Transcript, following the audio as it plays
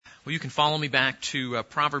Well, you can follow me back to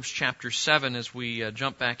Proverbs chapter 7 as we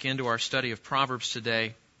jump back into our study of Proverbs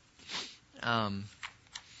today.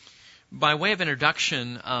 By way of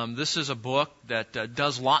introduction, this is a book that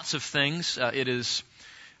does lots of things. It is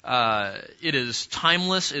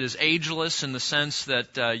timeless. It is ageless in the sense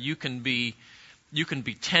that you can be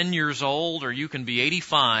 10 years old or you can be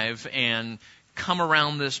 85 and come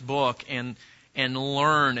around this book and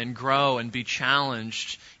learn and grow and be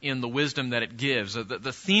challenged in the wisdom that it gives.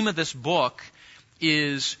 The theme of this book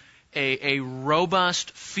is a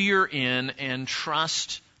robust fear in and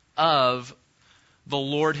trust of the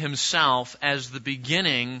Lord Himself as the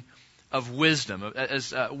beginning of wisdom,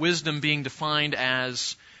 as wisdom being defined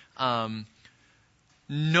as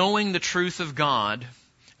knowing the truth of God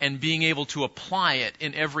and being able to apply it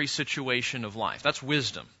in every situation of life. That's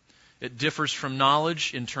wisdom. It differs from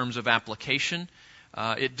knowledge in terms of application.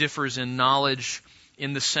 It differs in knowledge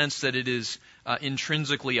in the sense that it is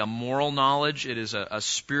intrinsically a moral knowledge. It is a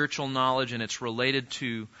spiritual knowledge, and it's related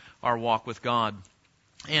to our walk with God.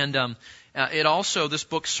 And it also, this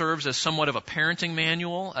book serves as somewhat of a parenting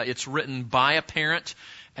manual. It's written by a parent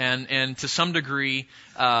and to some degree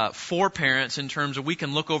for parents in terms of we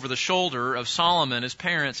can look over the shoulder of Solomon as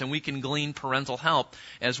parents and we can glean parental help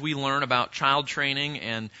as we learn about child training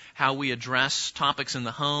and how we address topics in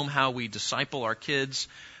the home, how we disciple our kids,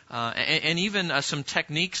 and even some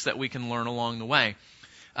techniques that we can learn along the way.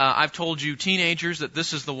 I've told you teenagers that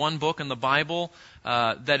this is the one book in the Bible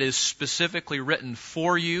that is specifically written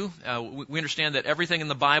for you. We understand that everything in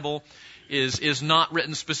the Bible is not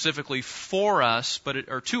written specifically for us,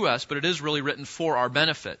 or to us, but it is really written for our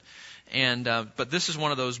benefit. And but this is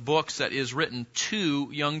one of those books that is written to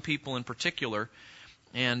young people in particular.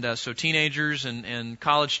 And so teenagers and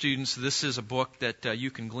college students, this is a book that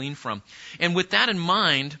you can glean from. And with that in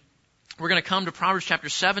mind, we're going to come to Proverbs chapter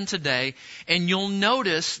 7 today, and you'll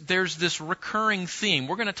notice there's this recurring theme.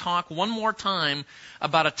 We're going to talk one more time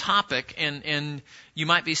about a topic, and you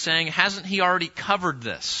might be saying, hasn't he already covered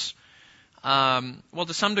this? Well,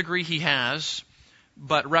 to some degree he has,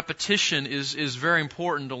 but repetition is very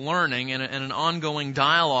important to learning, and an ongoing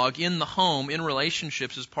dialogue in the home, in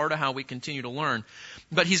relationships, is part of how we continue to learn.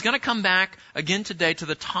 But he's going to come back again today to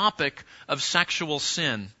the topic of sexual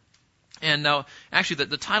sin. And actually,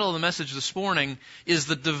 the title of the message this morning is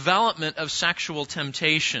The Development of Sexual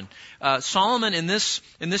Temptation. Solomon, in this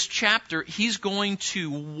chapter, he's going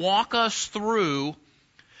to walk us through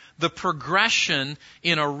the progression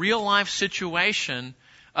in a real-life situation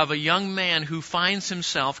of a young man who finds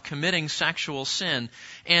himself committing sexual sin.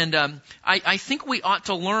 And I think we ought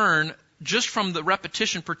to learn, just from the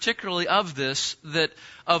repetition particularly of this, that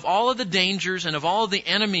of all of the dangers and of all of the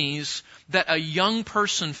enemies that a young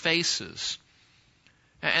person faces,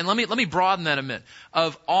 and let me broaden that a minute,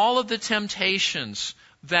 of all of the temptations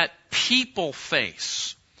that people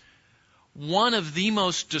face, one of the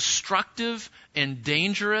most destructive and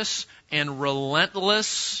dangerous and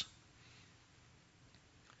relentless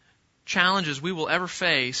challenges we will ever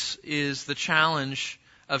face is the challenge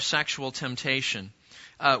of sexual temptation.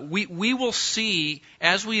 We will see,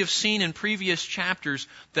 as we have seen in previous chapters,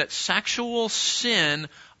 that sexual sin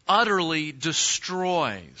utterly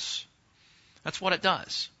destroys. That's what it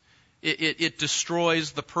does. It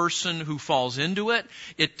destroys the person who falls into it.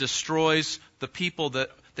 It destroys the people that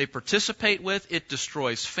they participate with. It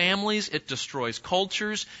destroys families. It destroys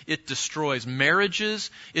cultures. It destroys marriages.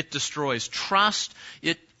 It destroys trust.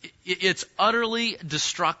 It's utterly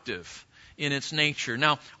destructive in its nature.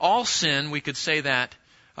 Now, all sin, we could say that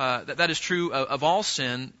is true of all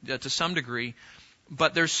sin to some degree,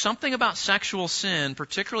 but there's something about sexual sin,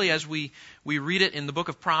 particularly as we read it in the book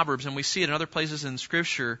of Proverbs and we see it in other places in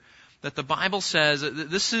Scripture, that the Bible says that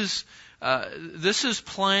this is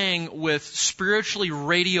playing with spiritually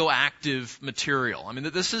radioactive material. I mean,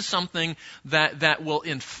 this is something that will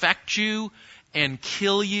infect you and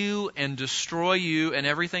kill you and destroy you and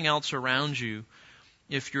everything else around you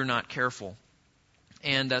if you're not careful.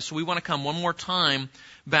 And so we want to come one more time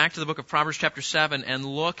back to the book of Proverbs chapter 7 and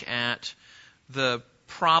look at the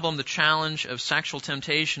problem, the challenge of sexual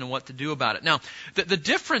temptation and what to do about it. Now, the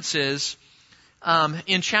difference is,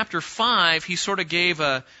 in chapter 5, he sort of gave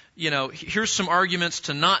here's some arguments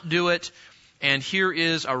to not do it, and here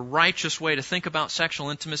is a righteous way to think about sexual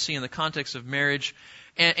intimacy in the context of marriage.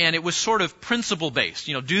 And it was sort of principle-based.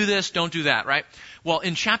 Do this, don't do that, right? Well,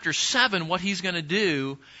 in chapter 7, what he's going to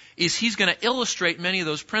do is he's going to illustrate many of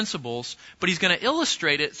those principles, but he's going to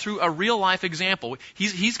illustrate it through a real-life example.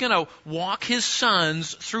 He's going to walk his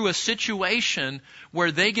sons through a situation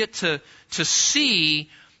where they get to see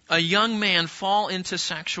a young man fall into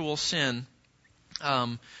sexual sin.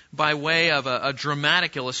 by way of a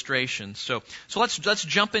dramatic illustration. So let's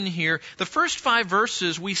jump in here. The first 5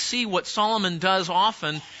 verses, we see what Solomon does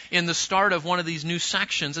often in the start of one of these new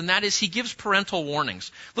sections, and that is he gives parental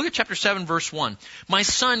warnings. Look at chapter 7, verse 1. My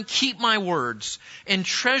son, keep my words and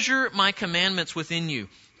treasure my commandments within you.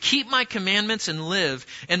 Keep my commandments and live,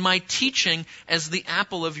 and my teaching as the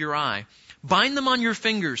apple of your eye. Bind them on your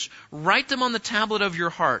fingers. Write them on the tablet of your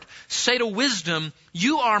heart. Say to wisdom,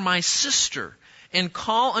 you are my sister, and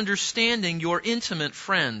call understanding your intimate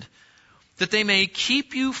friend, that they may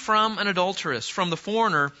keep you from an adulteress, from the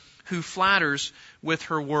foreigner who flatters with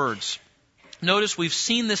her words. Notice we've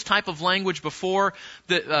seen this type of language before,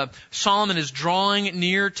 that Solomon is drawing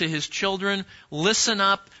near to his children. Listen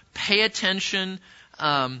up, pay attention.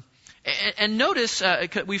 And notice,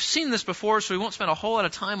 we've seen this before, so we won't spend a whole lot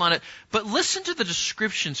of time on it, but listen to the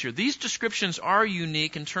descriptions here. These descriptions are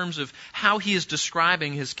unique in terms of how he is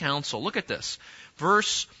describing his counsel. Look at this.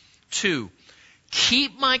 Verse 2.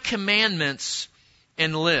 Keep my commandments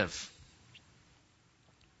and live.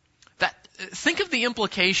 Think of the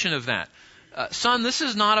implication of that. Son, this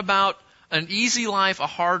is not about an easy life, a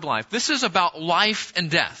hard life. This is about life and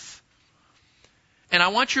death. And I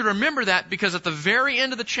want you to remember that, because at the very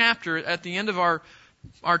end of the chapter, at the end of our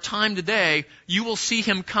time today, you will see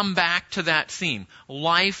him come back to that theme,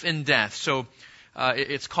 life and death. So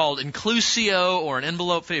it's called inclusio, or an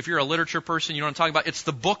envelope. If you're a literature person, you know what I'm talking about. It's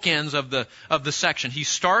the bookends of the section. He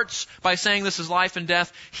starts by saying this is life and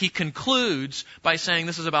death. He concludes by saying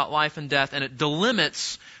this is about life and death, and it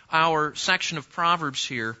delimits our section of Proverbs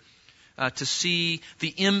here. To see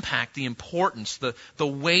the impact, the importance, the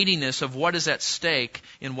weightiness of what is at stake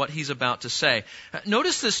in what he's about to say.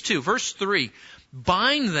 Notice this too, verse 3.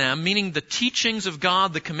 Bind them, meaning the teachings of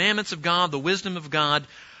God, the commandments of God, the wisdom of God.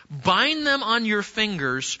 Bind them on your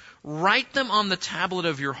fingers, write them on the tablet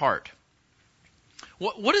of your heart.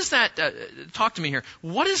 What is that? Talk to me here.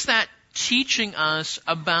 What is that teaching us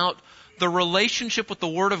about the relationship with the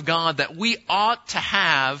Word of God that we ought to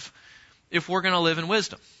have if we're going to live in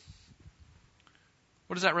wisdom?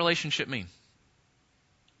 What does that relationship mean?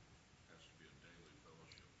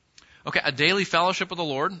 Okay, a daily fellowship with the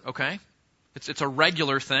Lord. Okay, it's a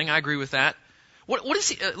regular thing. I agree with that. What is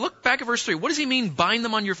he? Look back at verse 3. What does he mean? Bind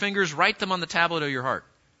them on your fingers, write them on the tablet of your heart.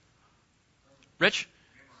 Rich?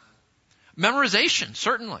 Memorization,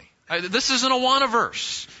 certainly. This isn't a Awana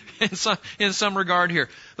verse in some regard here.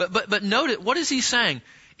 But note it. What is he saying?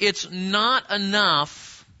 It's not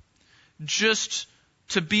enough just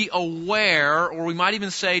to be aware, or we might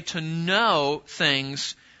even say to know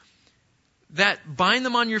things. That bind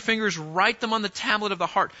them on your fingers, write them on the tablet of the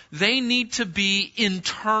heart. They need to be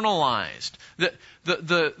internalized.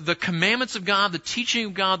 The commandments of God, the teaching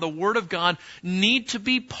of God, the Word of God need to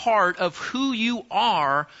be part of who you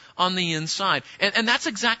are on the inside. And that's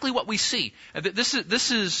exactly what we see.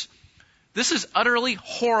 This is utterly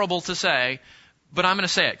horrible to say, but I'm going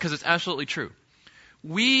to say it because it's absolutely true.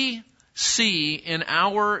 We see in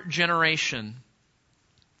our generation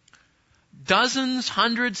dozens,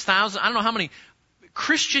 hundreds, thousands, I don't know how many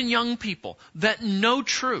Christian young people that know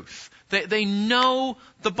truth. They know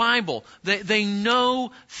the Bible. They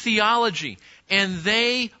know theology. And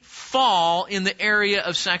they fall in the area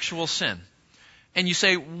of sexual sin. And you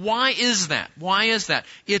say, why is that? Why is that?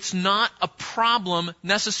 It's not a problem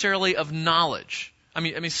necessarily of knowledge. I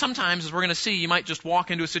mean, sometimes, as we're going to see, you might just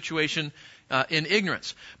walk into a situation in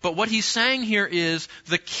ignorance. But what he's saying here is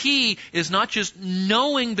the key is not just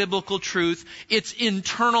knowing biblical truth, it's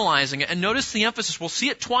internalizing it. And notice the emphasis. We'll see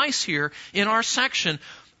it twice here in our section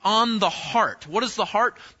on the heart. What is the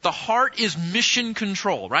heart? The heart is mission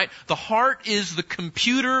control, right? The heart is the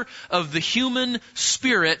computer of the human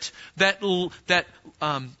spirit that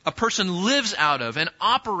a person lives out of and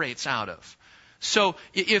operates out of. So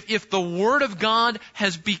if the Word of God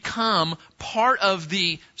has become part of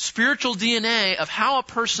the spiritual DNA of how a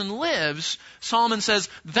person lives, Solomon says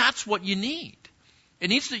that's what you need. You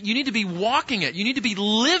need to be walking it. You need to be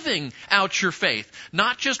living out your faith,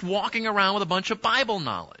 not just walking around with a bunch of Bible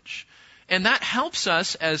knowledge. And that helps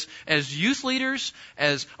us as youth leaders,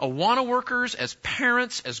 as Awana workers, as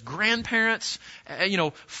parents, as grandparents,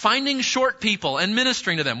 finding short people and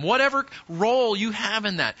ministering to them. Whatever role you have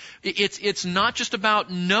in that. It's not just about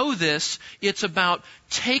know this, it's about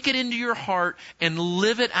take it into your heart and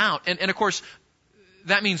live it out. And of course,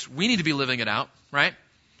 that means we need to be living it out, right?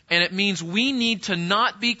 And it means we need to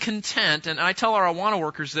not be content, and I tell our Awana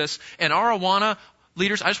workers this, and our Awana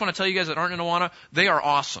leaders, I just want to tell you guys that aren't in Awana, they are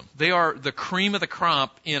awesome. They are the cream of the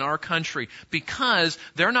crop in our country because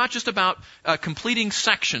they're not just about completing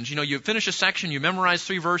sections. You finish a section, you memorize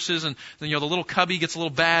 3 verses, and then the little cubby gets a little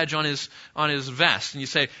badge on his vest, and you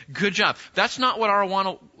say, good job. That's not what our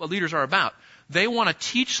Awana leaders are about. They want to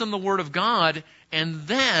teach them the Word of God, and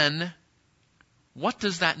then what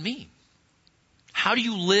does that mean? How do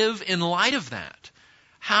you live in light of that?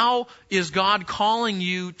 How is God calling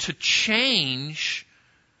you to change?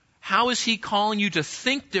 How is He calling you to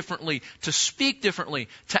think differently, to speak differently,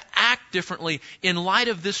 to act differently in light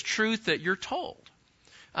of this truth that you're told?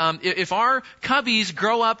 If our cubbies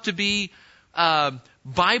grow up to be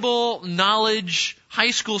Bible knowledge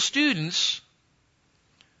high school students,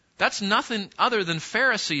 that's nothing other than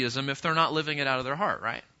Phariseeism if they're not living it out of their heart,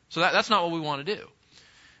 right? So that's not what we want to do.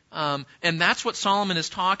 And that's what Solomon is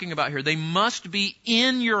talking about here. They must be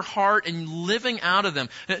in your heart and living out of them.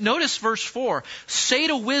 Notice verse 4. Say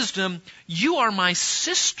to wisdom, you are my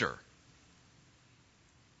sister.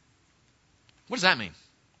 What does that mean?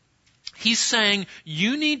 He's saying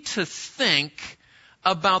you need to think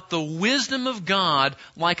about the wisdom of God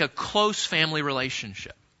like a close family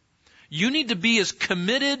relationship. You need to be as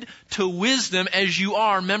committed to wisdom as you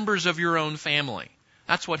are members of your own family.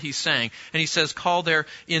 That's what he's saying. And he says, call their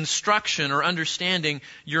instruction or understanding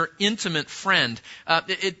your intimate friend.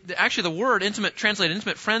 Actually, the word translated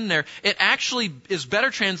intimate friend there, it actually is better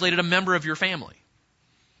translated a member of your family.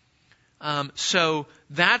 So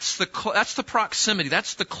that's the proximity,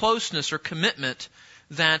 that's the closeness or commitment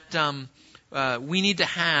that we need to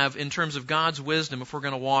have in terms of God's wisdom if we're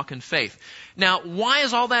going to walk in faith. Now, why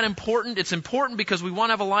is all that important? It's important because we want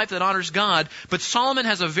to have a life that honors God, but Solomon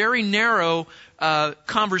has a very narrow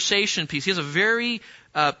conversation piece. He has a very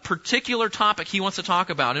particular topic he wants to talk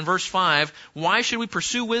about. In verse 5, why should we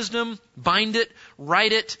pursue wisdom, bind it,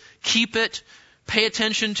 write it, keep it, pay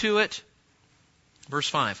attention to it? Verse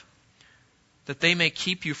 5, that they may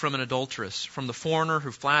keep you from an adulteress, from the foreigner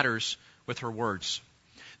who flatters with her words.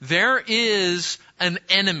 There is an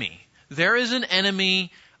enemy. There is an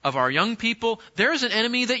enemy of our young people. There is an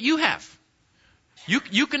enemy that you have.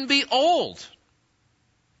 You can be old.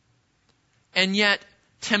 And yet,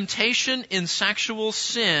 temptation in sexual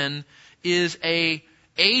sin is a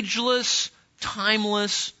ageless,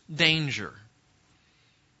 timeless danger.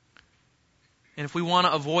 And if we want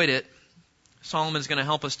to avoid it, Solomon is going to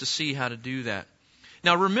help us to see how to do that.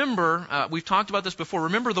 Now remember, we've talked about this before,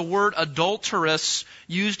 remember the word adulteress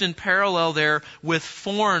used in parallel there with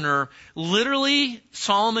foreigner. Literally,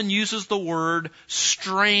 Solomon uses the word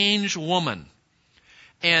strange woman.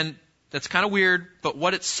 And that's kind of weird, but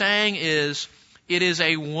what it's saying is, it is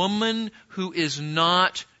a woman who is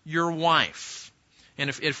not your wife. And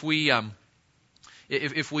if we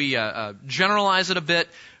generalize it a bit,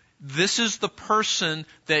 this is the person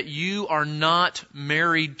that you are not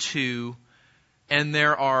married to, and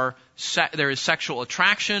there is sexual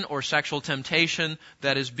attraction or sexual temptation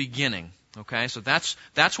that is beginning. Okay, so that's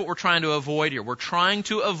what we're trying to avoid here. We're trying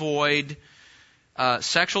to avoid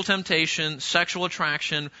sexual temptation, sexual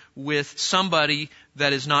attraction with somebody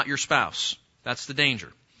that is not your spouse. That's the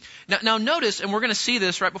danger. Now notice, and we're going to see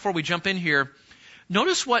this right before we jump in here,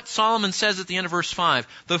 notice what Solomon says at the end of verse 5.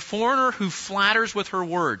 The foreigner who flatters with her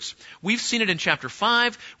words. We've seen it in chapter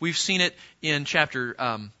 5. We've seen it in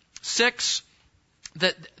chapter 6.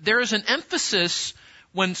 That there is an emphasis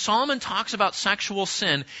when Solomon talks about sexual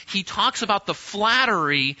sin, he talks about the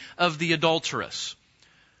flattery of the adulteress.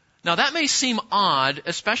 Now that may seem odd,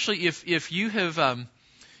 especially if you have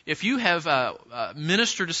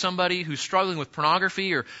ministered to somebody who's struggling with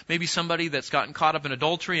pornography, or maybe somebody that's gotten caught up in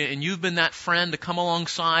adultery, and you've been that friend to come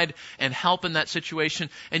alongside and help in that situation.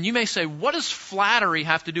 And you may say, what does flattery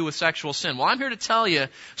have to do with sexual sin? Well, I'm here to tell you,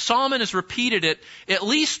 Solomon has repeated it at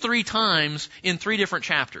least 3 times in 3 different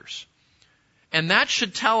chapters. And that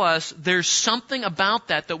should tell us there's something about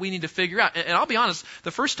that we need to figure out. And I'll be honest, the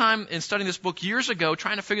first time in studying this book years ago,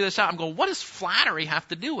 trying to figure this out, I'm going, what does flattery have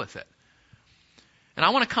to do with it? And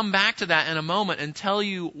I want to come back to that in a moment and tell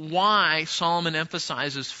you why Solomon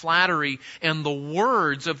emphasizes flattery and the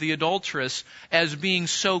words of the adulteress as being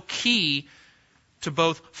so key to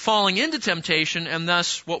both falling into temptation and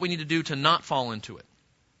thus what we need to do to not fall into it.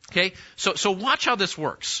 Okay? So watch how this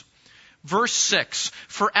works. Verse 6,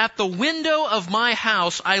 for at the window of my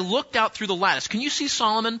house I looked out through the lattice. Can you see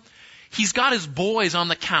Solomon? he's got his boys on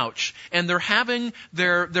the couch, and they're having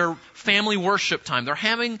their family worship time. They're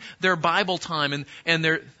having their Bible time, and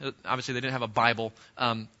they're, obviously they didn't have a Bible.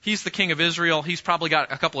 He's the king of Israel. He's probably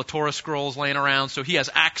got a couple of Torah scrolls laying around, so he has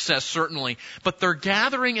access, certainly. But they're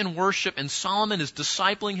gathering in worship, and Solomon is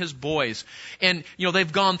discipling his boys. And,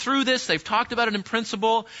 they've gone through this. They've talked about it in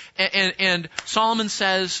principle. And Solomon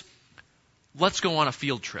says, let's go on a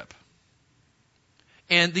field trip.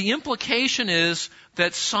 And the implication is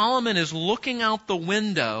that Solomon is looking out the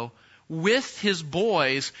window with his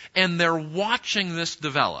boys, and they're watching this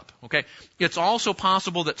develop. Okay? It's also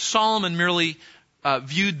possible that Solomon merely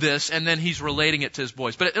viewed this, and then he's relating it to his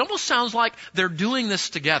boys. But it almost sounds like they're doing this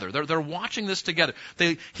together. They're watching this together.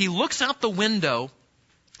 He looks out the window,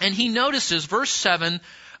 and he notices, verse 7,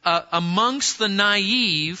 amongst the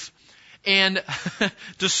naive and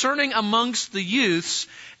discerning amongst the youths,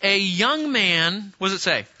 a young man, what does it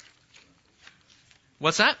say?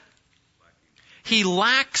 What's that? He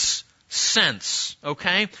lacks sense,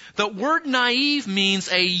 okay? The word naive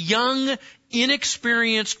means a young,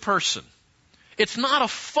 inexperienced person. It's not a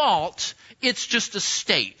fault, it's just a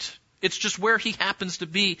state. It's just where he happens to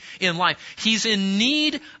be in life. He's in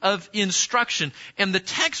need of instruction. And the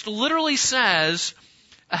text literally says,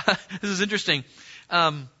 this is interesting,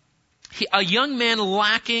 a young man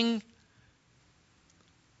lacking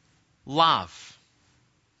love.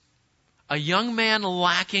 A young man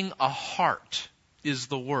lacking a heart is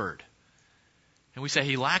the word. And we say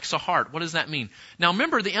he lacks a heart. What does that mean? Now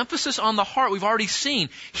remember, the emphasis on the heart we've already seen.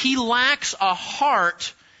 He lacks a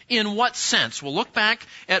heart in what sense? We'll look back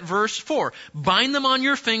at verse 4. Bind them on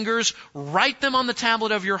your fingers, write them on the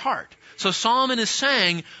tablet of your heart. So Solomon is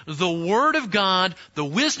saying the Word of God, the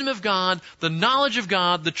wisdom of God, the knowledge of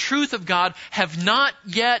God, the truth of God have not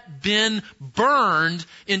yet been burned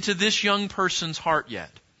into this young person's heart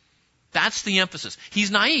yet. That's the emphasis.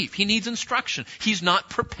 He's naive. He needs instruction. He's not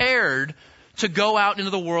prepared to go out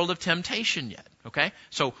into the world of temptation yet. Okay?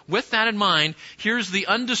 So with that in mind, here's the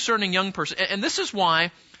undiscerning young person. And this is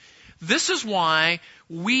why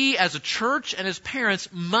we as a church and as parents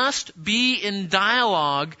must be in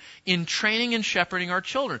dialogue in training and shepherding our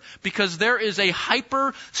children. Because there is a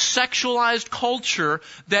hyper-sexualized culture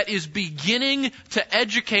that is beginning to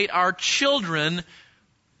educate our children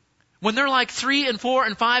when they're like 3 and 4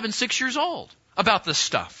 and 5 and 6 years old about this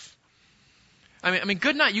stuff. I mean,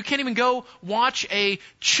 good night. You can't even go watch a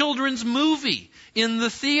children's movie in the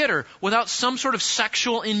theater without some sort of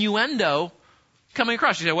sexual innuendo coming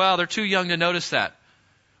across. You say, well, they're too young to notice that.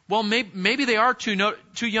 Well, maybe they are too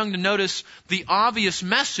young to notice the obvious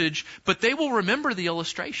message, but they will remember the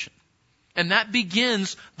illustration. And that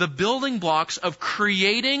begins the building blocks of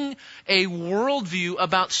creating a worldview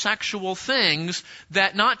about sexual things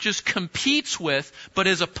that not just competes with, but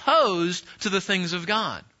is opposed to the things of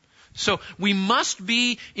God. So we must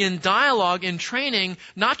be in dialogue, in training,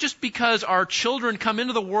 not just because our children come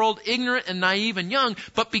into the world ignorant and naive and young,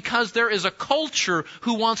 but because there is a culture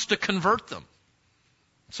who wants to convert them.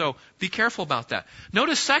 So be careful about that.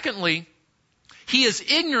 Notice, secondly, he is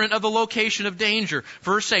ignorant of the location of danger.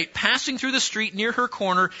 Verse 8, passing through the street near her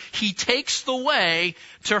corner, he takes the way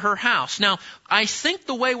to her house. Now, I think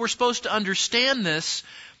the way we're supposed to understand this,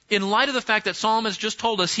 in light of the fact that Solomon has just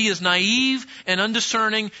told us he is naive and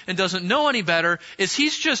undiscerning and doesn't know any better, is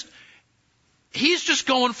he's just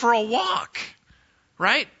going for a walk,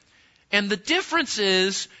 right? And the difference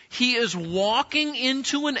is he is walking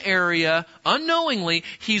into an area, unknowingly,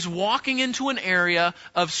 he's walking into an area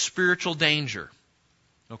of spiritual danger.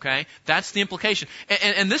 Okay? That's the implication.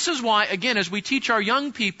 And this is why, again, as we teach our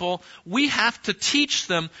young people, we have to teach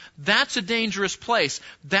them that's a dangerous place.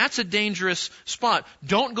 That's a dangerous spot.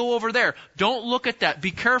 Don't go over there. Don't look at that.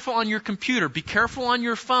 Be careful on your computer. Be careful on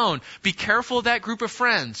your phone. Be careful of that group of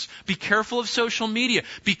friends. Be careful of social media.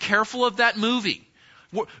 Be careful of that movie.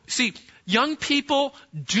 See, young people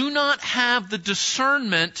do not have the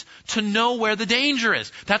discernment to know where the danger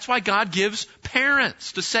is. That's why God gives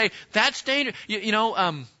parents to say, that's danger.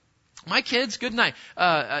 My kids, good night.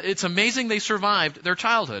 It's amazing they survived their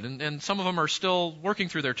childhood, and some of them are still working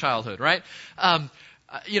through their childhood, right?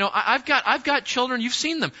 I've got children, you've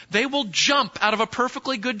seen them. They will jump out of a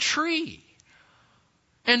perfectly good tree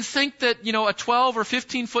and think that, a 12 or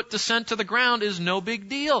 15 foot descent to the ground is no big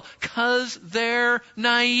deal, because they're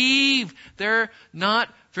naive. They're not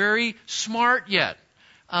very smart yet.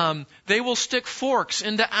 They will stick forks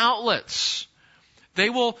into outlets.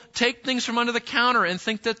 They will take things from under the counter and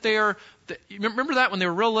think that remember that when they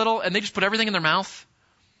were real little and they just put everything in their mouth?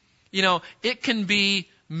 It can be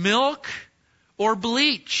milk or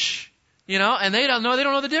bleach, and they don't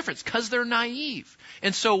know the difference because they're naive.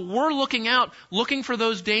 And so we're looking out, looking for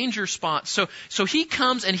those danger spots. So he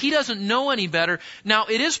comes and he doesn't know any better. Now,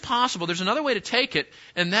 it is possible. There's another way to take it,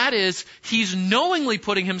 and that is he's knowingly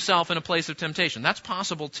putting himself in a place of temptation. That's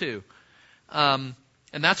possible too.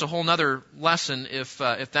 And that's a whole other lesson if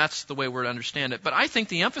that's the way we're to understand it. But I think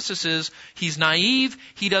the emphasis is he's naive,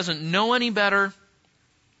 he doesn't know any better.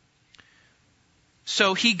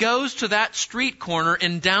 So he goes to that street corner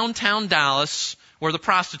in downtown Dallas where the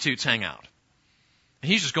prostitutes hang out.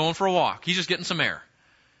 And he's just going for a walk. He's just getting some air.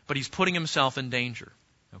 But he's putting himself in danger.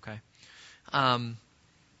 Okay?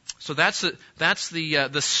 So that's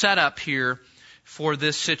the setup here for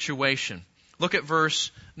this situation. Look at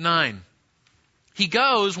verse 9. He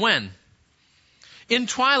goes when? In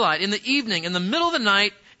twilight, in the evening, in the middle of the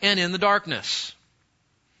night, and in the darkness.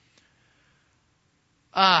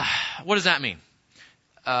 What does that mean?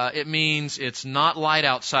 It means it's not light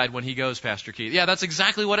outside when he goes, Pastor Keith. Yeah, that's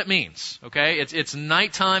exactly what it means. Okay? It's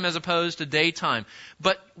nighttime as opposed to daytime.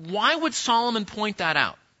 But why would Solomon point that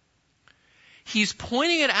out? He's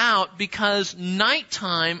pointing it out because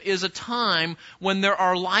nighttime is a time when there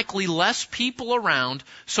are likely less people around.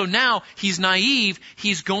 So now he's naive,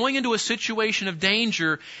 he's going into a situation of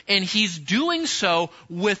danger, and he's doing so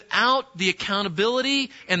without the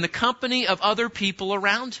accountability and the company of other people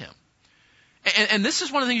around him. And this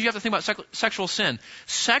is one of the things you have to think about sexual sin.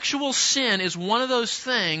 Sexual sin is one of those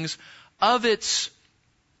things of its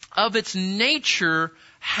nature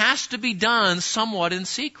has to be done somewhat in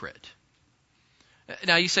secret.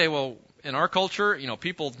 Now you say, well, in our culture,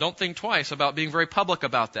 people don't think twice about being very public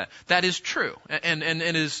about that. That is true, and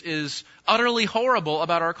is utterly horrible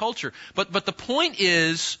about our culture. But the point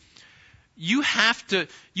is, you have to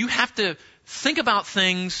think about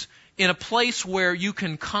things in a place where you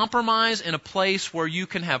can compromise, in a place where you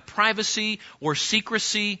can have privacy or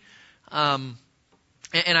secrecy. And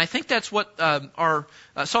I think that's what our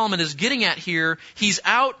Solomon is getting at here. He's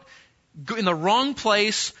out in the wrong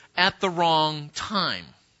place at the wrong time.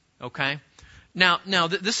 Okay? Now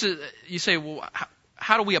this is, you say, well,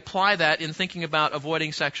 how do we apply that in thinking about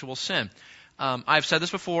avoiding sexual sin? I've said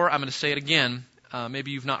this before. I'm going to say it again.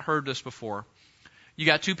 Maybe you've not heard this before. You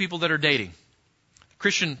got two people that are dating.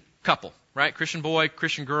 Christian couple, right? Christian boy,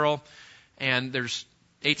 Christian girl, and there's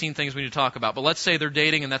 18 things we need to talk about. But let's say they're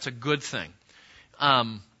dating, and that's a good thing.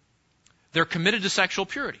 They're committed to sexual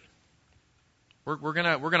purity. We're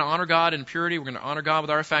gonna honor God in purity. We're gonna honor God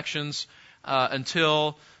with our affections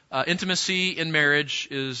until intimacy in marriage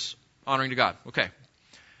is honoring to God. Okay.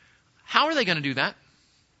 How are they going to do that?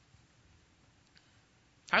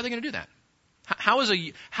 How are they going to do that? How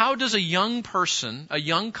does a young person, a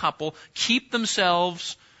young couple, keep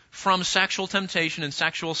themselves from sexual temptation and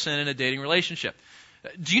sexual sin in a dating relationship?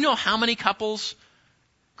 Do you know how many couples,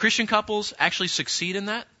 Christian couples, actually succeed in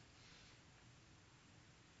that?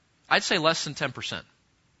 I'd say less than 10%.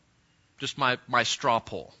 Just my straw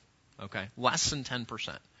poll. Okay? Less than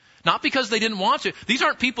 10%. Not because they didn't want to. These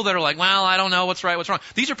aren't people that are like, well, I don't know what's right, what's wrong.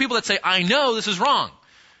 These are people that say, I know this is wrong.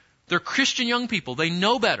 They're Christian young people. They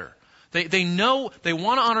know better. They know they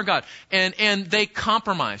want to honor God. And they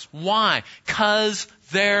compromise. Why? Because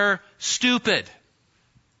they're stupid.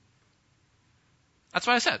 That's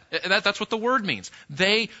what I said. That's what the word means.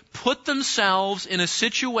 They put themselves in a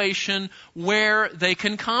situation where they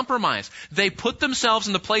can compromise. They put themselves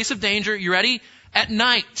in the place of danger, you ready? At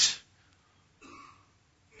night.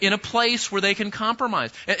 In a place where they can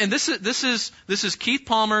compromise. And this is Keith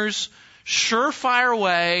Palmer's surefire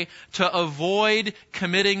way to avoid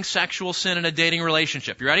committing sexual sin in a dating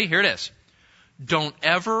relationship. You ready? Here it is. Don't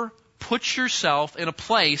ever put yourself in a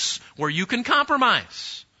place where you can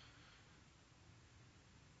compromise.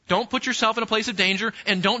 Don't put yourself in a place of danger,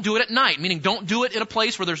 and don't do it at night, meaning don't do it in a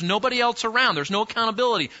place where there's nobody else around. There's no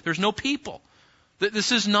accountability. There's no people.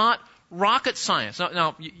 This is not rocket science.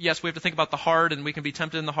 Now, yes, we have to think about the heart, and we can be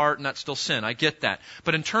tempted in the heart, and that's still sin. I get that.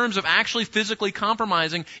 But in terms of actually physically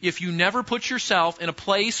compromising, if you never put yourself in a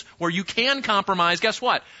place where you can compromise, guess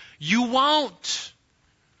what? You won't.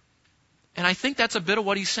 And I think that's a bit of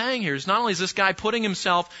what he's saying here. Is not only is this guy putting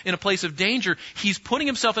himself in a place of danger, he's putting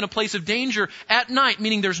himself in a place of danger at night,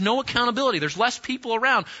 meaning there's no accountability. There's less people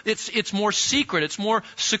around. It's more secret. It's more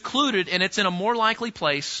secluded, and it's in a more likely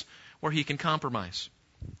place where he can compromise.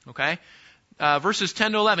 Okay? Verses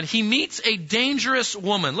 10 to 11. He meets a dangerous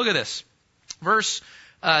woman. Look at this. Verse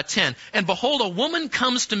 10. And behold, a woman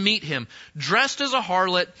comes to meet him, dressed as a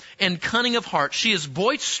harlot and cunning of heart. She is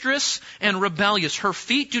boisterous and rebellious. Her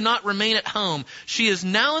feet do not remain at home. She is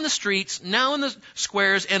now in the streets, now in the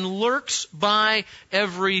squares, and lurks by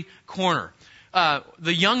every corner.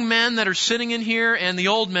 The young men that are sitting in here, and the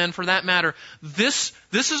old men for that matter, this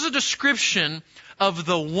is a description of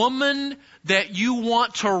the woman that you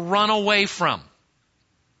want to run away from.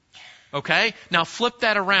 Okay? Now flip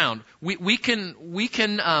that around. We can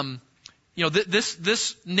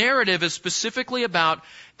this narrative is specifically about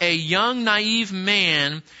a young, naive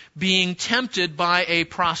man being tempted by a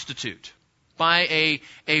prostitute, by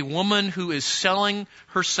a woman who is selling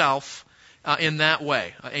herself in that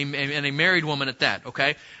way, and a married woman at that,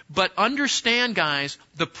 okay? But understand, guys,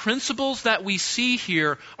 the principles that we see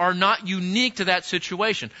here are not unique to that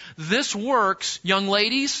situation. This works, young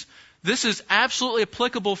ladies, this is absolutely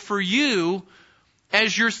applicable for you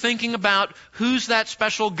as you're thinking about who's that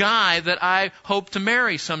special guy that I hope to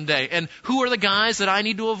marry someday, and who are the guys that I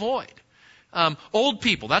need to avoid. Old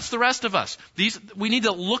people, that's the rest of us. We need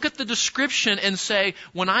to look at the description and say,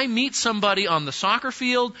 when I meet somebody on the soccer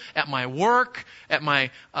field, at my work, at my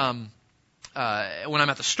when I'm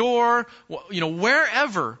at the store,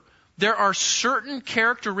 wherever, there are certain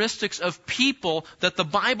characteristics of people that the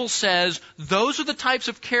Bible says those are the types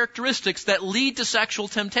of characteristics that lead to sexual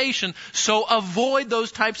temptation, so avoid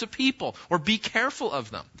those types of people or be careful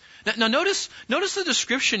of them. Now notice the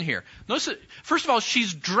description here. First of all,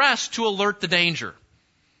 she's dressed to alert the danger.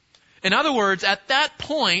 In other words, at that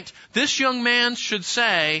point, this young man should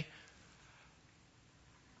say,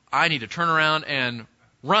 I need to turn around and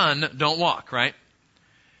run, don't walk, right?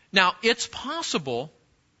 Now, it's possible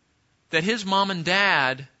that his mom and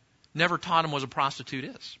dad never taught him what a prostitute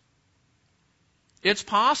is. It's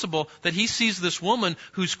possible that he sees this woman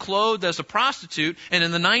who's clothed as a prostitute, and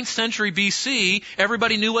in the 9th century BC,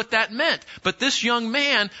 everybody knew what that meant. But this young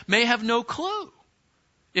man may have no clue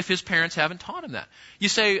if his parents haven't taught him that. You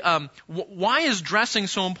say, why is dressing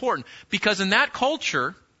so important? Because in that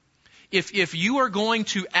culture, if you are going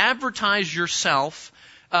to advertise yourself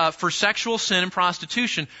for sexual sin and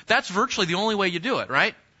prostitution, that's virtually the only way you do it,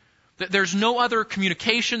 right? There's no other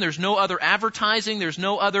communication, there's no other advertising, there's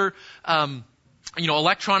no other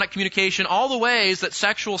electronic communication. All the ways that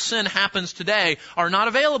sexual sin happens today are not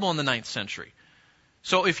available in the 9th century.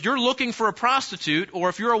 So if you're looking for a prostitute, or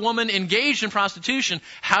if you're a woman engaged in prostitution,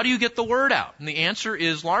 how do you get the word out? And the answer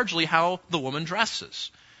is largely how the woman dresses.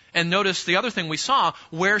 And notice the other thing we saw,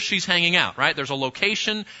 where she's hanging out, right? There's a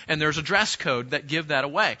location and there's a dress code that give that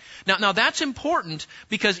away. Now that's important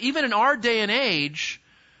because even in our day and age,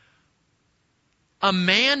 a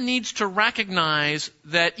man needs to recognize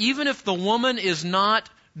that even if the woman is not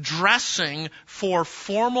dressing for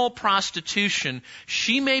formal prostitution,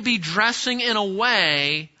 she may be dressing in a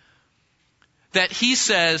way that he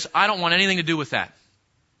says, I don't want anything to do with that.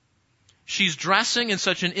 She's dressing in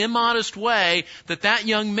such an immodest way that that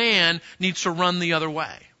young man needs to run the other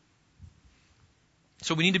way.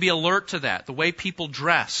 So we need to be alert to that, the way people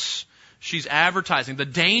dress. She's advertising. The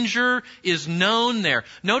danger is known there.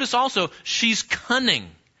 Notice also, she's cunning.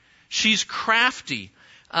 She's crafty.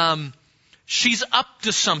 She's up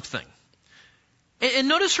to something. And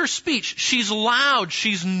notice her speech. She's loud.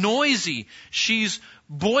 She's noisy. She's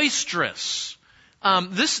boisterous.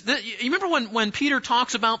 You remember when Peter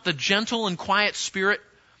talks about the gentle and quiet spirit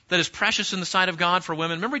that is precious in the sight of God for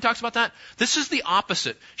women? Remember he talks about that? This is the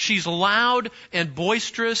opposite. She's loud and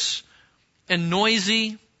boisterous and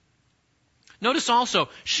noisy. Notice also,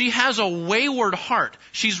 she has a wayward heart.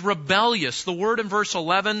 She's rebellious. The word in verse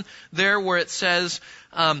 11 there where it says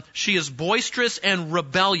she is boisterous and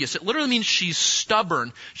rebellious. It literally means she's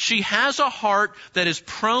stubborn. She has a heart that is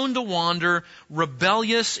prone to wander,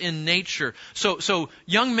 rebellious in nature. So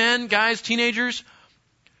young men, guys, teenagers,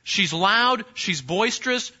 she's loud, she's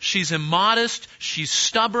boisterous, she's immodest, she's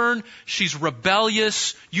stubborn, she's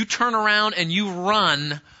rebellious. You turn around and you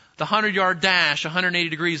run the 100-yard dash 180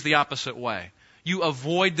 degrees the opposite way. You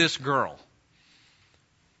avoid this girl.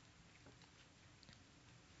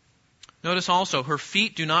 Notice also, her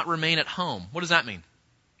feet do not remain at home. What does that mean?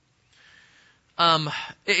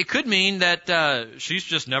 It could mean that she's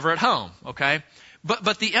just never at home, okay?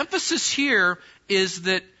 But the emphasis here is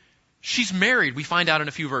that she's married, we find out in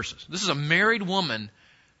a few verses. This is a married woman,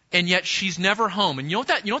 and yet she's never home. And you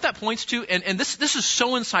know what that points to? And this is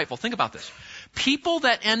so insightful. Think about this. People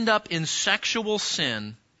that end up in sexual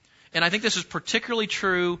sin, and I think this is particularly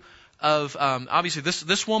true of, obviously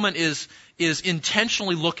this woman is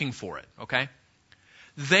intentionally looking for it, okay?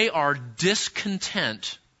 They are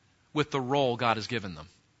discontent with the role God has given them.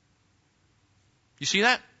 You see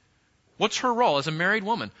that? What's her role as a married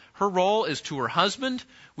woman? Her role is to her husband.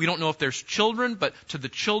 We don't know if there's children, but to the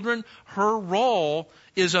children, her role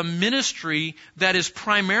is a ministry that is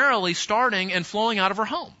primarily starting and flowing out of her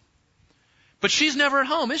home. But she's never at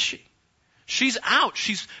home, is she? She's out.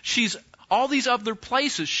 She's all these other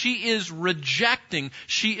places. She is rejecting,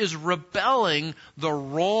 she is rebelling the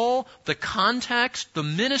role, the context, the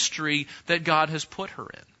ministry that God has put her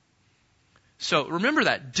in. So remember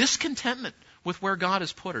that. Discontentment with where God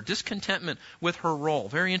has put her. Discontentment with her role.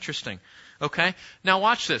 Very interesting. Okay? Now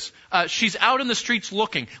watch this. She's out in the streets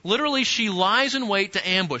looking. Literally, she lies in wait to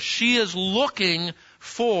ambush. She is looking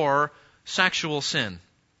for sexual sin.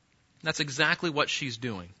 That's exactly what she's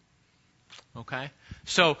doing. Okay?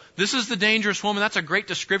 So, this is the dangerous woman. That's a great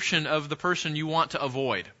description of the person you want to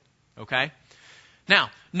avoid. Okay? Now,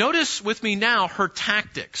 notice with me now her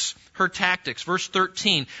tactics. Her tactics. Verse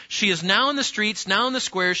 13. She is now in the streets, now in the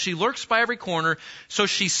squares. She lurks by every corner. So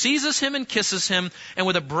she seizes him and kisses him. And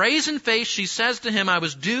with a brazen face, she says to him, I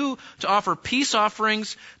was due to offer peace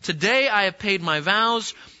offerings. Today I have paid my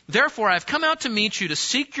vows. Therefore I have come out to meet you, to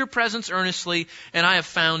seek your presence earnestly, and I have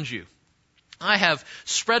found you. I have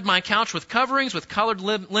spread my couch with coverings, with colored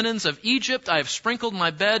linens of Egypt. I have sprinkled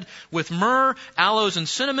my bed with myrrh, aloes, and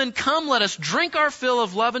cinnamon. Come, let us drink our fill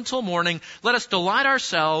of love until morning. Let us delight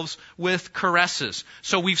ourselves with caresses.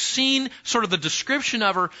 So we've seen sort of the description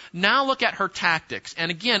of her. Now look at her tactics.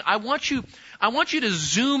 And again, I want you to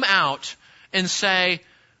zoom out and say,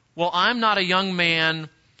 well, I'm not a young man,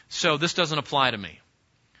 so this doesn't apply to me.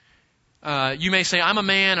 You may say, I'm a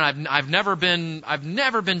man and I've never been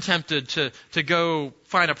tempted to go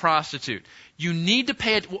find a prostitute. You need to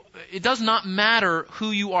it does not matter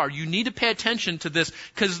who you are. You need to pay attention to this,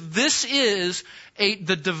 because this is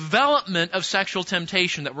the development of sexual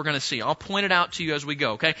temptation that we're going to see. I'll point it out to you as we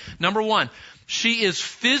go, okay? Number one, she is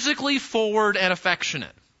physically forward and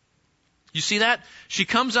affectionate. You see that? She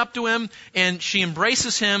comes up to him and she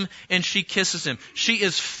embraces him and she kisses him. She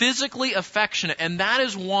is physically affectionate, and that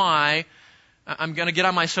is why, I'm going to get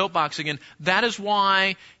on my soapbox again, that is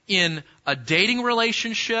why in a dating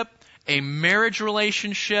relationship, a marriage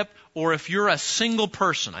relationship, or if you're a single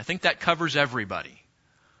person, I think that covers everybody,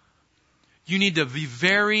 you need to be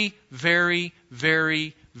very, very,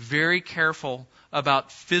 very, very careful about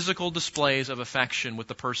physical displays of affection with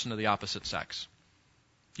the person of the opposite sex.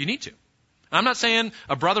 You need to. I'm not saying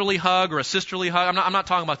a brotherly hug or a sisterly hug. I'm not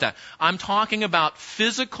talking about that. I'm talking about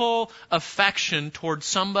physical affection towards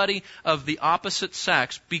somebody of the opposite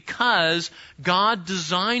sex, because God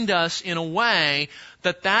designed us in a way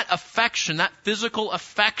that affection, that physical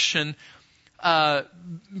affection,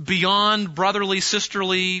 beyond brotherly,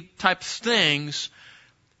 sisterly type things,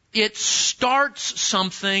 it starts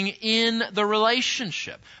something in the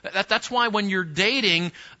relationship. That's why when you're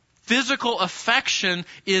dating, physical affection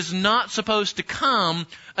is not supposed to come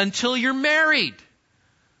until you're married.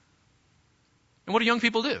 And what do young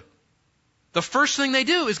people do? The first thing they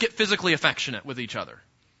do is get physically affectionate with each other.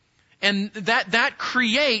 And that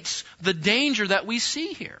creates the danger that we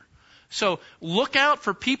see here. So look out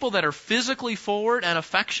for people that are physically forward and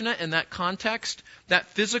affectionate in that context. That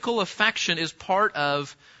physical affection is part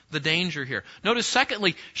of the danger here. Notice,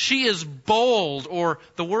 secondly, she is bold, or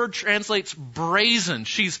the word translates brazen.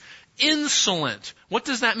 She's insolent. What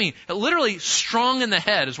does that mean? Literally, strong in the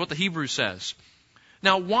head is what the Hebrew says.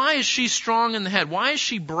 Now, why is she strong in the head? Why is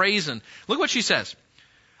she brazen? Look what she says.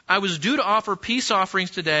 I was due to offer peace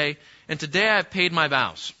offerings today, and today I have paid my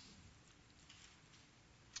vows.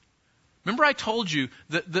 Remember, I told you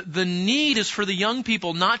that the need is for the young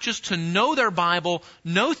people not just to know their Bible,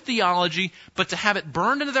 know theology, but to have it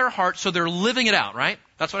burned into their heart so they're living it out, right?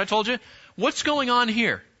 That's what I told you. What's going on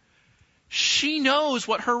here? She knows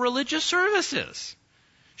what her religious service is.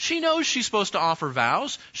 She knows she's supposed to offer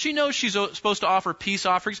vows. She knows she's supposed to offer peace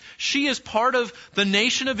offerings. She is part of the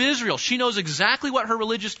nation of Israel. She knows exactly what her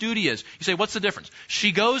religious duty is. You say, what's the difference?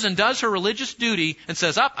 She goes and does her religious duty and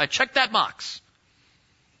says, I checked that box.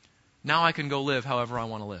 Now I can go live however I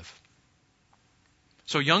want to live.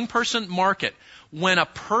 So young person, mark it. When a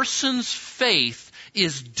person's faith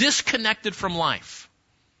is disconnected from life,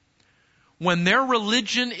 when their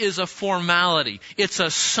religion is a formality, it's a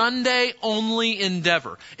Sunday-only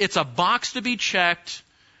endeavor, it's a box to be checked,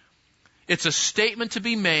 it's a statement to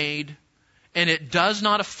be made, and it does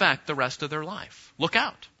not affect the rest of their life. Look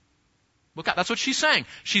out. Look out. That's what she's saying.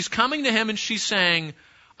 She's coming to him and she's saying,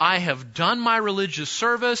 I have done my religious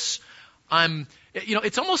service.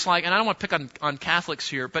 It's almost like, and I don't want to pick on Catholics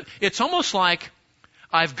here, but it's almost like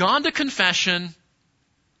I've gone to confession,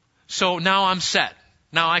 so now I'm set.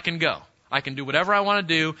 Now I can go. I can do whatever I want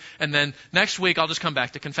to do, and then next week I'll just come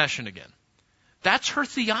back to confession again. That's her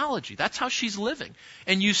theology. That's how she's living.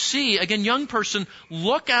 And you see, again, young person,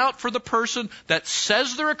 look out for the person that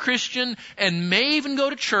says they're a Christian and may even go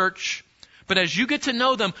to church, but as you get to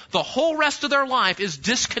know them, the whole rest of their life is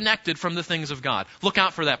disconnected from the things of God. Look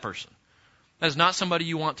out for that person. That is not somebody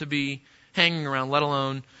you want to be hanging around, let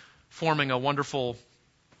alone forming a wonderful,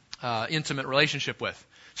 intimate relationship with.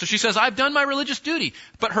 So she says, I've done my religious duty,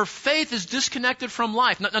 but her faith is disconnected from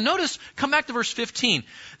life. Now notice, come back to verse 15.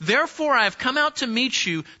 Therefore I have come out to meet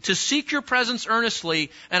you, to seek your presence earnestly,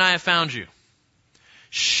 and I have found you.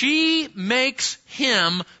 She makes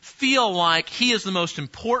him feel like he is the most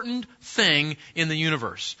important thing in the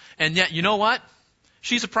universe. And yet, you know what?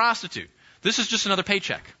 She's a prostitute. This is just another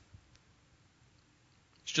paycheck.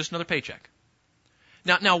 It's just another paycheck.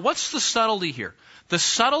 Now, what's the subtlety here? The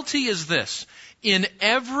subtlety is this. In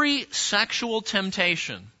every sexual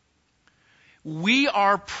temptation, we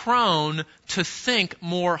are prone to think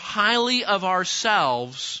more highly of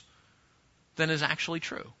ourselves than is actually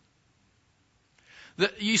true.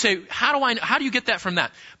 You say, how do you get that from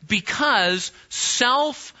that? Because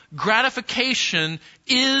self-gratification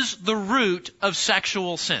is the root of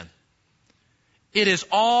sexual sin. It is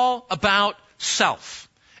all about self.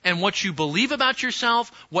 And what you believe about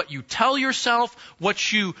yourself, what you tell yourself,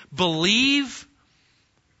 what you believe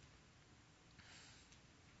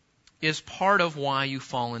is part of why you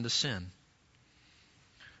fall into sin.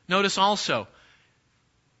 Notice also,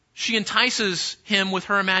 she entices him with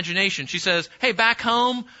her imagination. She says, hey, back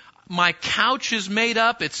home, my couch is made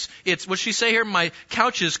up. It's what she say here? My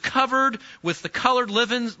couch is covered with the colored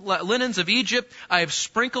linens of Egypt. I have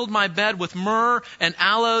sprinkled my bed with myrrh and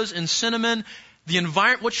aloes and cinnamon. The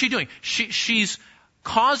environment, what's she doing? She's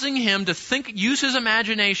causing him to use his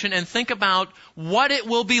imagination and think about what it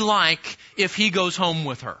will be like if he goes home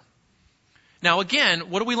with her. Now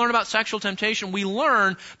again, what do we learn about sexual temptation? We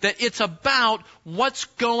learn that it's about what's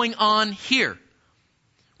going on here.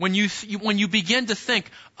 When you begin to think,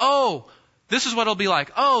 oh, this is what it'll be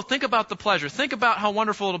like. Oh, think about the pleasure. Think about how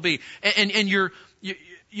wonderful it'll be. And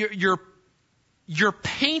you're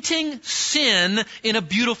painting sin in a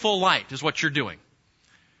beautiful light is what you're doing.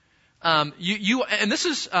 And this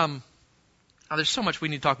is, there's so much we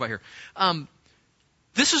need to talk about here.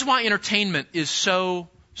 This is why entertainment is so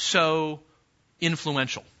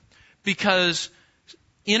influential. Because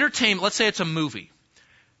entertainment, let's say it's a movie.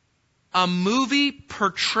 A movie can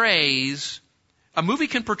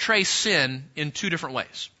portray sin in two different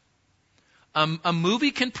ways. A movie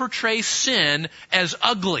can portray sin as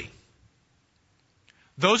ugly.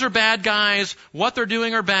 Those are bad guys, what they're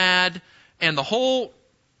doing are bad, and the whole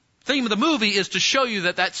theme of the movie is to show you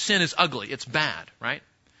that sin is ugly, it's bad, right?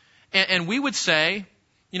 And we would say,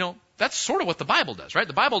 that's sort of what the Bible does, right?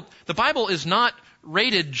 The Bible is not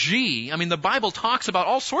rated G. I mean, the Bible talks about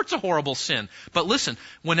all sorts of horrible sin. But listen,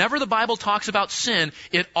 whenever the Bible talks about sin,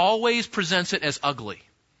 it always presents it as ugly.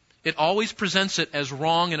 It always presents it as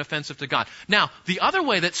wrong and offensive to God. Now, the other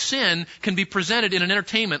way that sin can be presented in an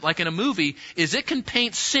entertainment, like in a movie, is it can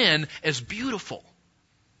paint sin as beautiful.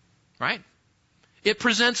 Right? It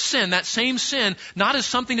presents sin, that same sin, not as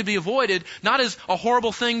something to be avoided, not as a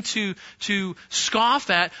horrible thing to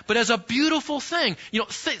scoff at, but as a beautiful thing.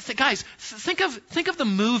 Guys, think of the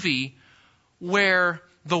movie where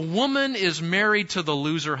the woman is married to the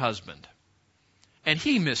loser husband. And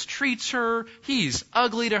he mistreats her, he's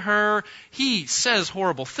ugly to her, he says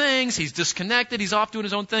horrible things, he's disconnected, he's off doing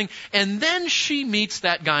his own thing. And then she meets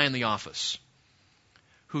that guy in the office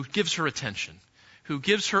who gives her attention, who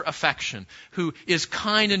gives her affection, who is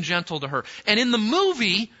kind and gentle to her. And in the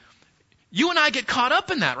movie, you and I get caught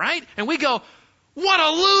up in that, right? And we go, what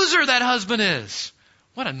a loser that husband is.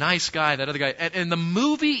 What a nice guy that other guy. And the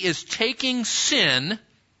movie is taking sin,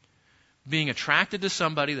 being attracted to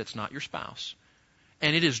somebody that's not your spouse,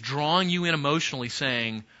 and it is drawing you in emotionally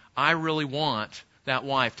saying, I really want that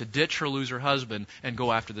wife to ditch her loser husband and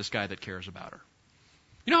go after this guy that cares about her.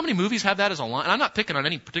 You know how many movies have that as a line? And I'm not picking on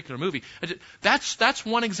any particular movie. That's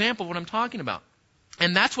one example of what I'm talking about.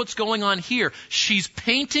 And that's what's going on here. She's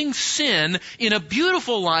painting sin in a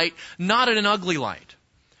beautiful light, not in an ugly light.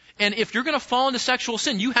 And if you're going to fall into sexual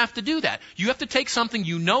sin, you have to do that. You have to take something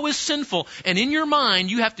you know is sinful, and in your mind,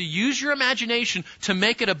 you have to use your imagination to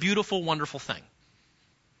make it a beautiful, wonderful thing.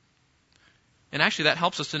 And actually that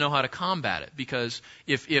helps us to know how to combat it, because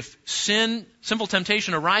if sinful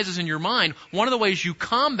temptation arises in your mind, one of the ways you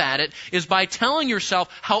combat it is by telling yourself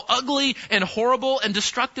how ugly and horrible and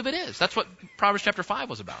destructive it is. That's what Proverbs chapter 5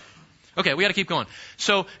 was about. Okay, we got to keep going.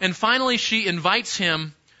 So, and finally she invites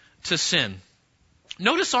him to sin.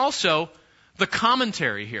 Notice also the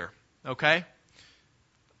commentary here, okay?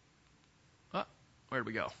 Where did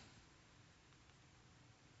we go?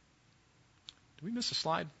 Did we miss a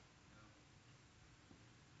slide?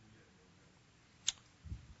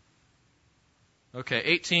 Okay,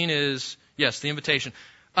 18 is, yes, the invitation.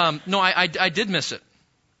 No, I did miss it.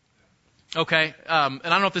 Okay, and I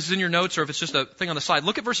don't know if this is in your notes or if it's just a thing on the side.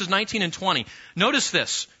 Look at verses 19 and 20. Notice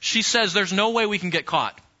this. She says, there's no way we can get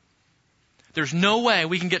caught. There's no way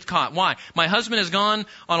we can get caught. Why? My husband has gone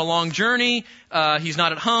on a long journey. He's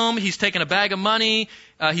not at home. He's taken a bag of money.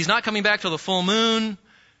 He's not coming back till the full moon.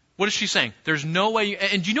 What is she saying? There's no way.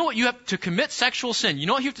 And you know what? You have to commit sexual sin. You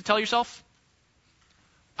know what you have to tell yourself?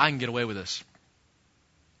 I can get away with this.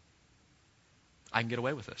 I can get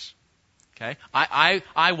away with this. Okay?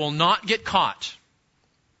 I will not get caught.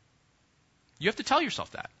 You have to tell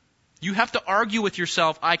yourself that. You have to argue with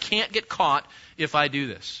yourself, I can't get caught if I do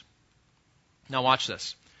this. Now watch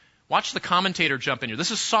this. Watch the commentator jump in here.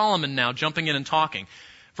 This is Solomon now jumping in and talking.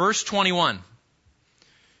 Verse 21.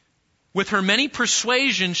 With her many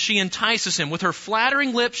persuasions, she entices him. With her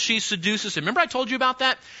flattering lips, she seduces him. Remember I told you about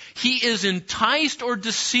that? He is enticed or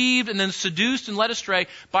deceived and then seduced and led astray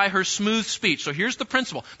by her smooth speech. So here's the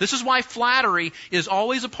principle. This is why flattery is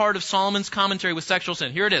always a part of Solomon's commentary with sexual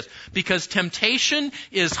sin. Here it is. Because temptation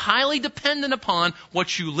is highly dependent upon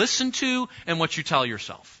what you listen to and what you tell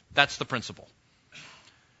yourself. That's the principle.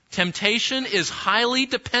 Temptation is highly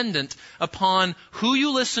dependent upon who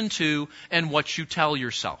you listen to and what you tell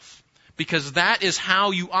yourself. Because that is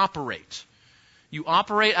how you operate. You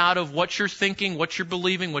operate out of what you're thinking, what you're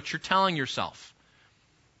believing, what you're telling yourself.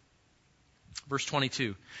 Verse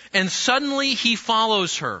 22. And suddenly he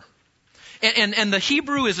follows her. And the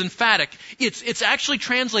Hebrew is emphatic. It's actually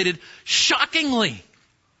translated shockingly.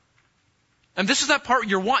 And this is that part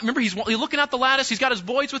you're watching. Remember, he's looking out the lattice. He's got his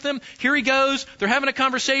boys with him. Here he goes. They're having a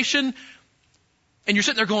conversation. And you're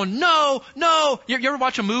sitting there going, no, no. You ever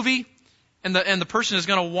watch a movie? And the person is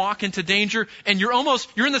going to walk into danger, and you're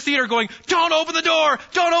in the theater going, don't open the door,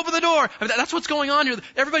 don't open the door. I mean, that's what's going on here.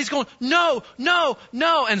 Everybody's going, no, no,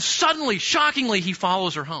 no. And suddenly, shockingly, he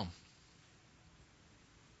follows her home.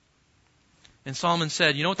 And Solomon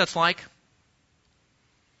said, you know what that's like?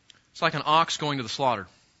 It's like an ox going to the slaughter.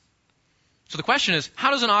 So the question is, how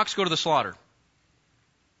does an ox go to the slaughter?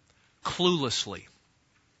 Cluelessly.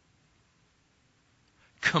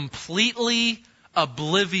 Completely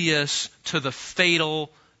oblivious to the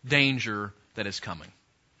fatal danger that is coming.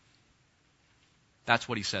 That's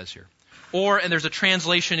what he says here. And there's a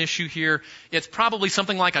translation issue here. It's probably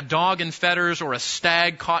something like a dog in fetters or a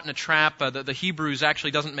stag caught in a trap. The Hebrews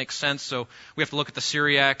actually doesn't make sense, so we have to look at the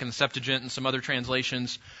Syriac and the Septuagint and some other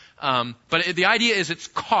translations. But the idea is it's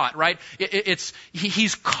caught, right?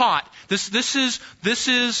 He's caught. This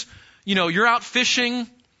is, you're out fishing,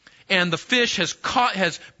 and the fish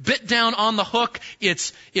has bit down on the hook.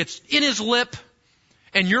 It's in his lip,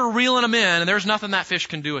 and you're reeling him in, and there's nothing that fish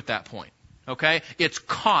can do at that point. Okay? It's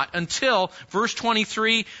caught until, verse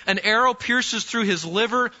 23, an arrow pierces through his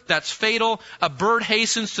liver. That's fatal. A bird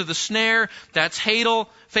hastens to the snare. That's fatal.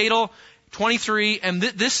 23, and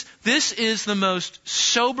this is the most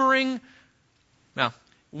sobering,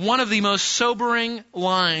 one of the most sobering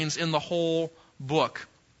lines in the whole book.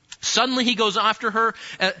 Suddenly he goes after her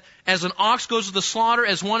as an ox goes to the slaughter,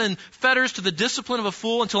 as one in fetters to the discipline of a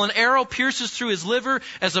fool, until an arrow pierces through his liver,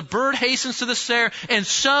 as a bird hastens to the snare, and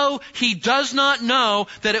so he does not know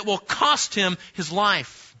that it will cost him his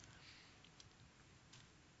life.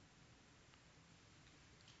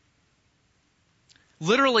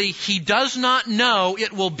 Literally, he does not know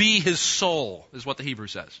it will be his soul, is what the Hebrew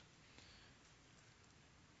says.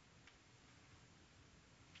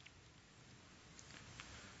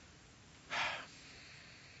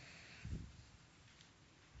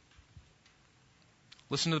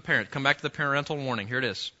 Listen to the parent. Come back to the parental warning. Here it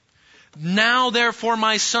is. Now, therefore,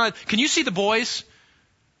 my son. Can you see the boys?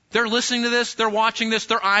 They're listening to this. They're watching this.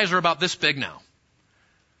 Their eyes are about this big now.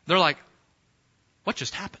 They're like, what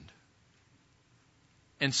just happened?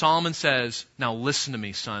 And Solomon says, now listen to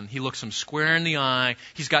me, son. He looks him square in the eye.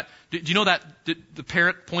 He's got, do you know that, the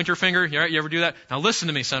parent pointer finger? You ever do that? Now listen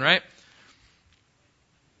to me, son, right?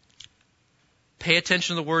 Pay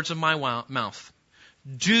attention to the words of my mouth.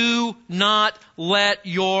 Do not let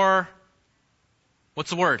your, what's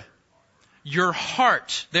the word? Your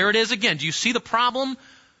heart. There it is again. Do you see the problem?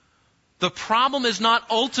 The problem is not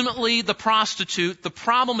ultimately the prostitute. The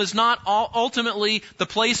problem is not ultimately the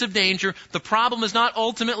place of danger. The problem is not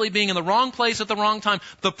ultimately being in the wrong place at the wrong time.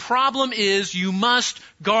 The problem is you must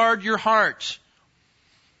guard your heart.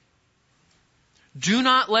 Do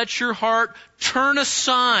not let your heart turn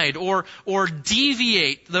aside or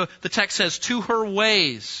deviate, the text says, to her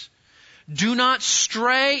ways. Do not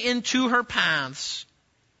stray into her paths.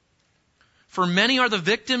 For many are the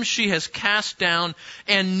victims she has cast down,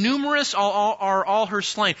 and numerous are all her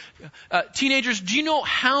slain. Teenagers, do you know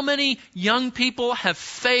how many young people have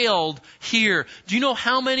failed here? Do you know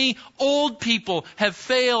how many old people have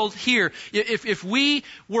failed here? If we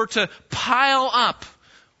were to pile up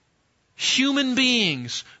human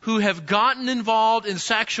beings who have gotten involved in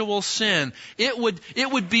sexual sin, it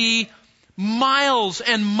would be miles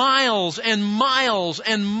and miles and miles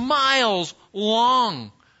and miles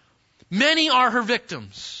long. Many are her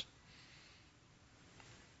victims.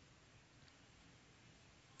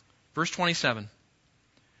 Verse 27.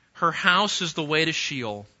 Her house is the way to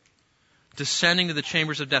Sheol, descending to the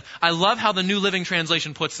chambers of death. I love how the New Living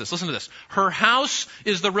Translation puts this. Listen to this. Her house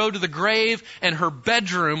is the road to the grave, and her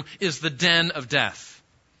bedroom is the den of death.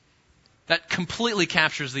 That completely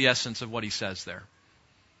captures the essence of what he says there.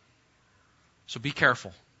 So be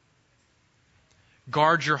careful.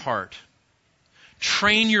 Guard your heart.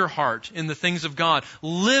 Train your heart in the things of God.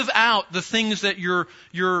 Live out the things that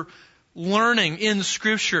you're learning in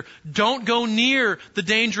Scripture. Don't go near the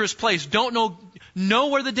dangerous place. Don't know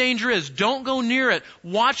where the danger is. Don't go near it.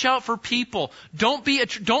 Watch out for people. Don't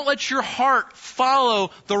let your heart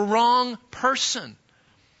follow the wrong person.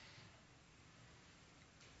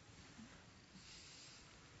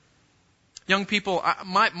 Young people,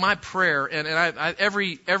 my prayer, and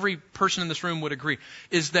every person in this room would agree,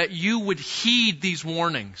 is that you would heed these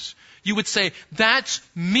warnings. You would say, that's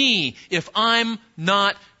me if I'm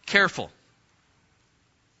not careful.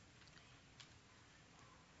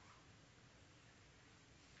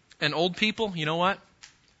 And old people, you know what?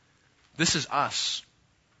 This is us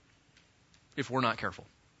if we're not careful.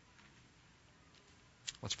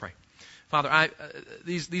 Let's pray. Father,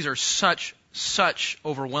 these are such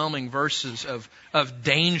overwhelming verses of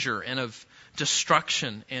danger and of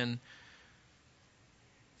destruction. And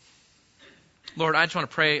Lord, I just want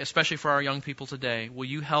to pray, especially for our young people today, will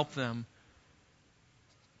you help them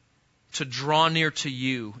to draw near to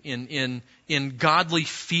you in godly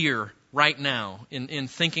fear right now, in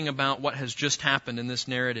thinking about what has just happened in this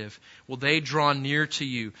narrative? Will they draw near to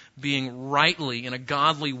you, being rightly, in a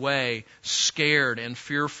godly way, scared and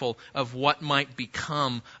fearful of what might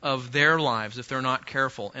become of their lives if they're not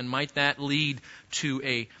careful? And might that lead to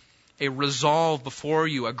a resolve before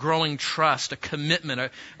you, a growing trust, a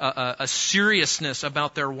commitment, a seriousness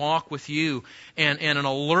about their walk with you, and an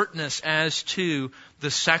alertness as to the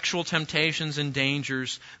sexual temptations and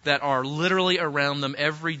dangers that are literally around them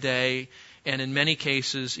every day, and in many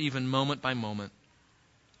cases, even moment by moment.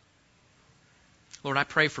 Lord, I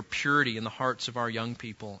pray for purity in the hearts of our young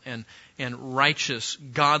people and righteous,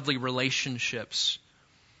 godly relationships.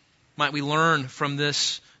 Might we learn from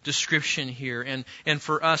this description here, and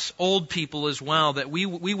for us old people as well, that we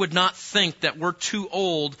would not think that we're too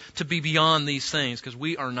old to be beyond these things, because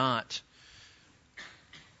we are not.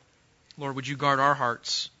 Lord, would you guard our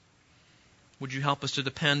hearts? Would you help us to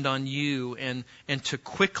depend on you and to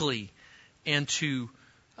quickly and to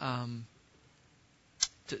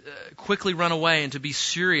quickly run away and to be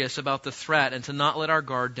serious about the threat and to not let our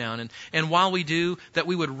guard down. And while we do, that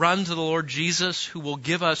we would run to the Lord Jesus, who will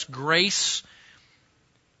give us grace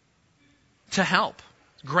to help,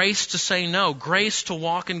 grace to say no, grace to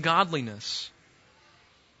walk in godliness.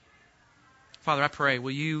 Father, I pray,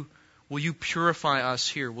 will you purify us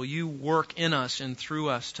here? Will you work in us and through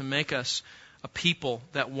us to make us a people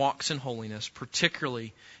that walks in holiness,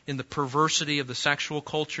 particularly in the perversity of the sexual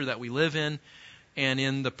culture that we live in, and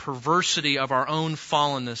in the perversity of our own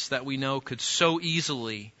fallenness that we know could so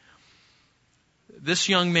easily, this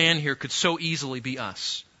young man here could so easily be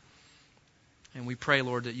us. And we pray,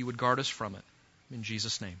 Lord, that you would guard us from it. In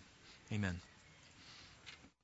Jesus' name, amen.